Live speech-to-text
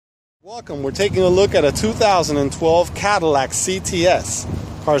Welcome, we're taking a look at a 2012 Cadillac CTS.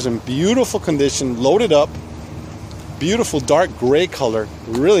 Car's in beautiful condition, loaded up, beautiful dark gray color,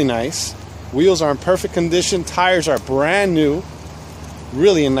 really nice. Wheels are in perfect condition, tires are brand new,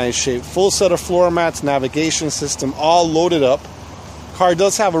 really in nice shape. Full set of floor mats, navigation system, all loaded up. Car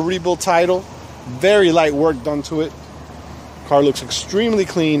does have a rebuilt title, very light work done to it. Car looks extremely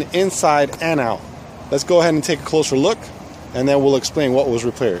clean inside and out. Let's go ahead and take a closer look, and then we'll explain what was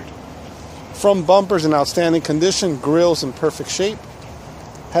repaired. Front bumpers in outstanding condition, grills in perfect shape.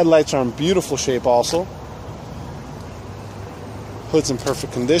 Headlights are in beautiful shape also. Hood's in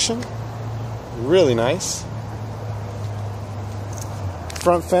perfect condition, really nice.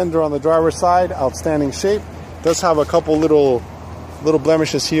 Front fender on the driver's side, outstanding shape. Does have a couple little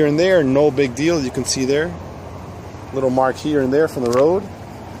blemishes here and there, no big deal, you can see there. Little mark here and there from the road.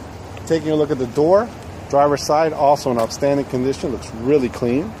 Taking a look at the door, driver's side, also in outstanding condition, looks really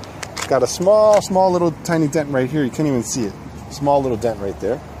clean. Got a small little tiny dent right here. You can't even see it. Small little dent right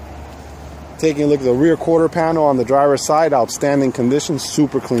there. Taking a look at the rear quarter panel on the driver's side, outstanding condition,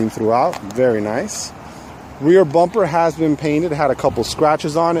 super clean throughout, very nice. Rear bumper has been painted, had a couple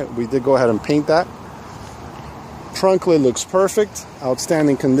scratches on it. We did go ahead and paint that. Trunk lid looks perfect,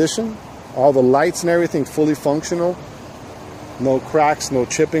 outstanding condition. All the lights and everything fully functional. No cracks, no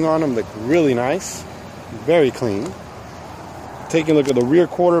chipping on them, look really nice, very clean. Taking a look at the rear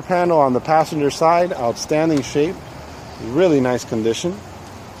quarter panel on the passenger side, outstanding shape, really nice condition.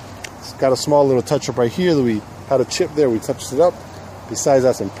 It's got a small little touch up right here that we had a chip there, we touched it up. Besides,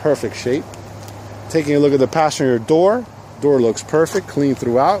 that's in perfect shape. Taking a look at the passenger door, door looks perfect, clean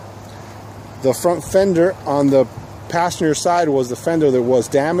throughout. The front fender on the passenger side was the fender that was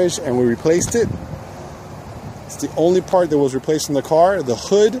damaged, and we replaced it. It's the only part that was replaced in the car. The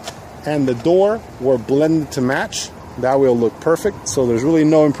hood and the door were blended to match. That will look perfect, so there's really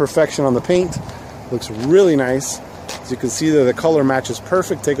no imperfection on the paint. Looks really nice. As you can see there, the color matches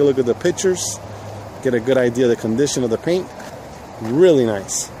perfect. Take a look at the pictures, get a good idea of the condition of the paint. Really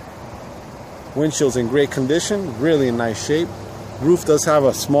nice. Windshield's in great condition, really in nice shape. Roof does have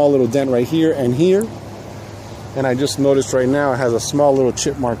a small little dent right here and here, and I just noticed right now it has a small little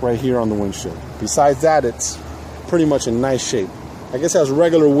chip mark right here on the windshield. Besides that, it's pretty much in nice shape. I guess it has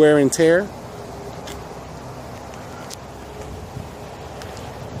regular wear and tear.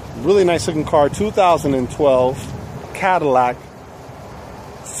 Really nice looking car, 2012 Cadillac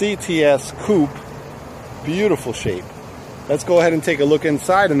CTS Coupe, beautiful shape. Let's go ahead and take a look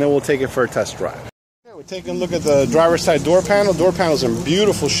inside, and then we'll take it for a test drive. Okay, we're taking a look at the driver's side door panel. Door panel's in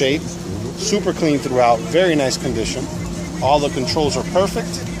beautiful shape, super clean throughout, very nice condition. All the controls are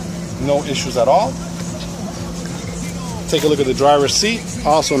perfect, no issues at all. Take a look at the driver's seat,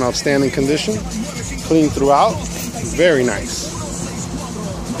 also in outstanding condition, clean throughout, very nice.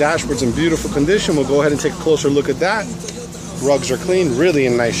 Dashboard's in beautiful condition. We'll go ahead and take a closer look at that. Rugs are clean, really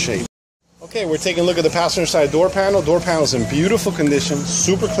in nice shape. Okay, we're taking a look at the passenger side door panel. Door panel's in beautiful condition,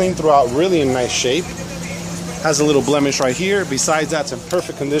 super clean throughout, really in nice shape. Has a little blemish right here. Besides that, it's in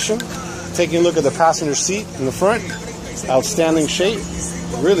perfect condition. Taking a look at the passenger seat in the front, outstanding shape,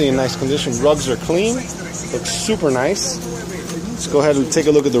 really in nice condition. Rugs are clean, looks super nice. Let's go ahead and take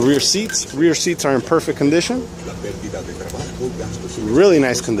a look at the rear seats. Rear seats are in perfect condition. Really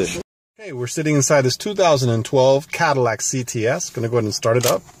nice condition. Okay, we're sitting inside this 2012 Cadillac CTS. Gonna go ahead and start it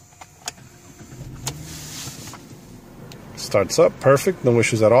up. Starts up, perfect, no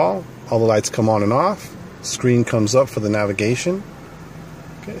issues at all. All the lights come on and off. Screen comes up for the navigation.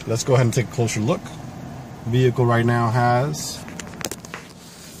 Okay, let's go ahead and take a closer look. Vehicle right now has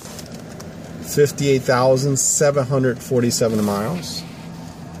 58,747 miles.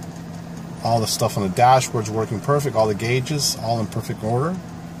 All the stuff on the dashboard's working perfect. All the gauges, all in perfect order.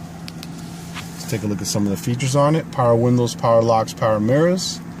 Let's take a look at some of the features on it. Power windows, power locks, power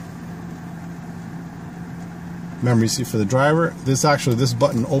mirrors. Memory seat for the driver. This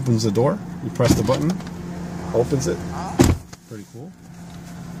button opens the door. You press the button, opens it. Pretty cool.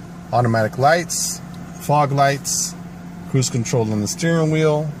 Automatic lights, fog lights, cruise control on the steering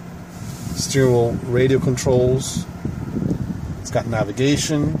wheel radio controls. It's got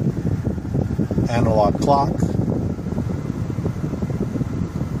navigation. Analog clock,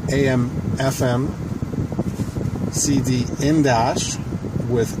 AM, FM, CD in-dash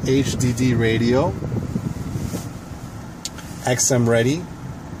with HDD radio, XM ready.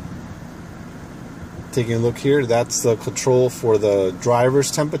 Taking a look here, that's the control for the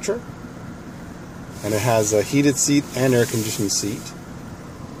driver's temperature, and it has a heated seat and air conditioned seat,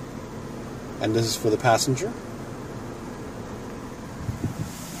 and this is for the passenger.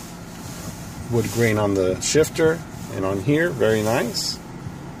 Wood grain on the shifter and on here, very nice.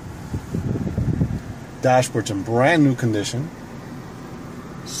 Dashboard's in brand new condition.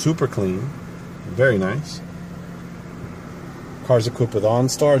 Super clean. Very nice. Car's equipped with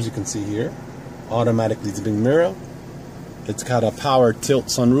OnStar, as you can see here. Automatic leading mirror. It's got a power tilt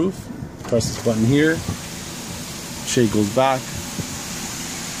sunroof. Press this button here. Shade goes back.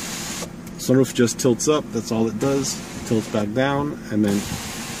 Sunroof just tilts up. That's all it does. Tilts back down, and then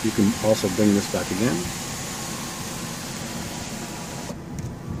you can also bring this back again.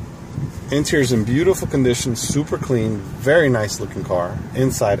 Interior's in beautiful condition, super clean, very nice looking car,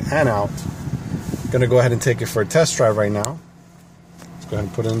 inside and out. Gonna go ahead and take it for a test drive right now. Let's go ahead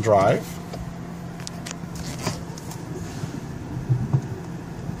and put it in drive.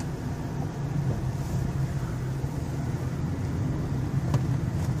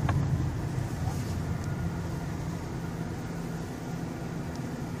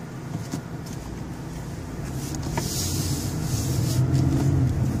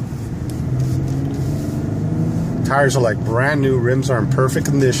 Tires are like brand new, rims are in perfect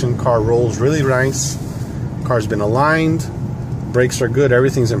condition, car rolls really nice, car's been aligned, brakes are good,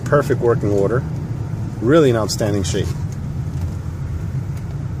 everything's in perfect working order, really in outstanding shape.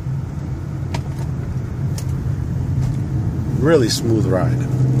 Really smooth ride.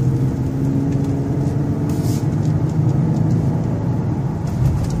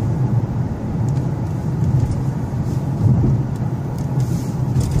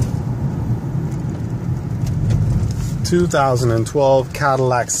 ...2012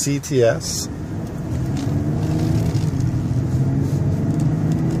 Cadillac CTS.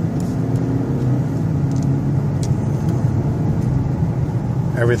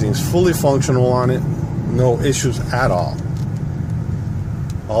 Everything's fully functional on it. No issues at all.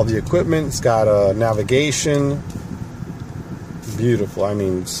 All the equipment, it's got a navigation. Beautiful. I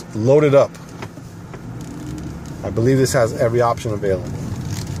mean, it's loaded up. I believe this has every option available.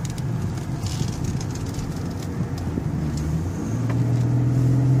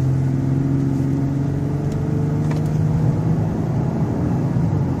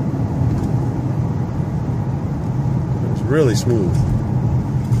 Really smooth.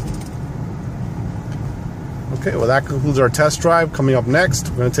 Okay, well that concludes our test drive. Coming up next,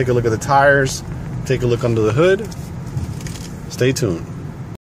 we're going to take a look at the tires, take a look under the hood. Stay tuned.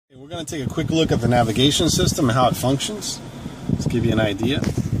 We're going to take a quick look at the navigation system and how it functions. Let's give you an idea.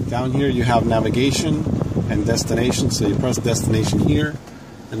 Down here you have navigation and destination, so you press destination here,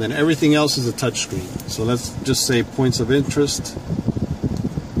 and then everything else is a touchscreen. So let's just say points of interest,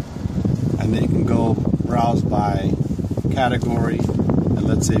 and then you can go browse by category, and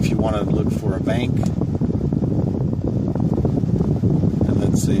let's say if you want to look for a bank, and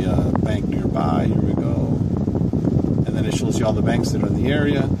let's say a bank nearby, here we go, and then it shows you all the banks that are in the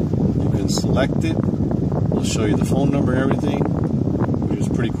area. You can select it, it'll show you the phone number and everything, which is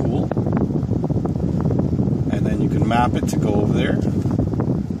pretty cool, and then you can map it to go over there.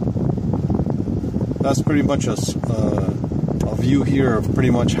 That's pretty much a view here of pretty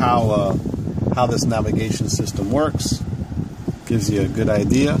much how this navigation system works. Gives you a good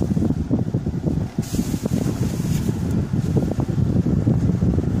idea.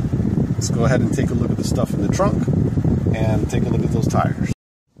 Let's go ahead and take a look at the stuff in the trunk and take a look at those tires.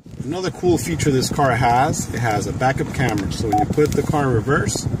 Another cool feature this car has, it has a backup camera. So when you put the car in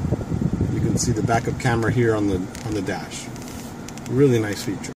reverse, you can see the backup camera here on the dash. Really nice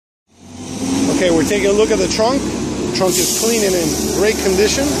feature. Okay, we're taking a look at the trunk. The trunk is clean and in great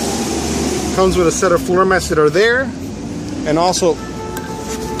condition. Comes with a set of floor mats that are there. And also,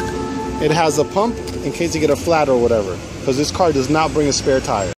 it has a pump in case you get a flat or whatever, because this car does not bring a spare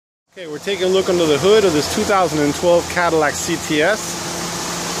tire. Okay, we're taking a look under the hood of this 2012 Cadillac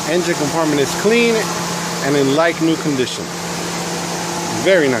CTS. Engine compartment is clean and in like new condition.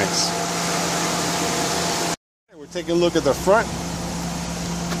 Very nice. Okay, we're taking a look at the front.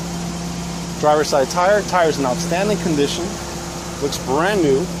 Driver's side tire. Tire's in outstanding condition. Looks brand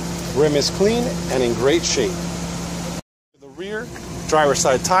new. Rim is clean and in great shape. Rear driver's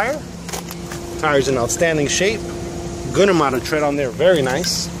side tire. Tire's in outstanding shape. Good amount of tread on there, very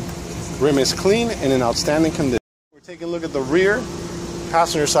nice. Rim is clean and in outstanding condition. We're taking a look at the rear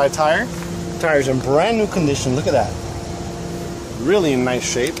passenger side tire. Tire's in brand new condition, look at that. Really in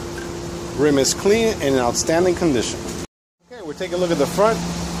nice shape. Rim is clean and in outstanding condition. Okay, we're taking a look at the front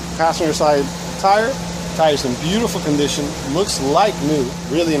passenger side tire. Tire's in beautiful condition, looks like new,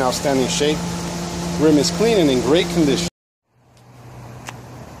 really in outstanding shape. Rim is clean and in great condition.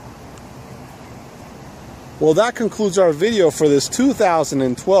 Well, that concludes our video for this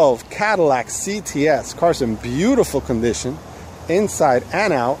 2012 Cadillac CTS. Car's in beautiful condition, inside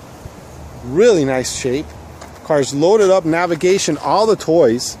and out. Really nice shape. Car's loaded up, navigation, all the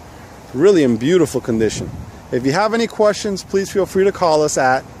toys. Really in beautiful condition. If you have any questions, please feel free to call us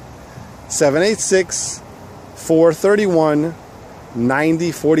at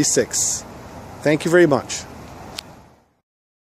 786-431-9046. Thank you very much.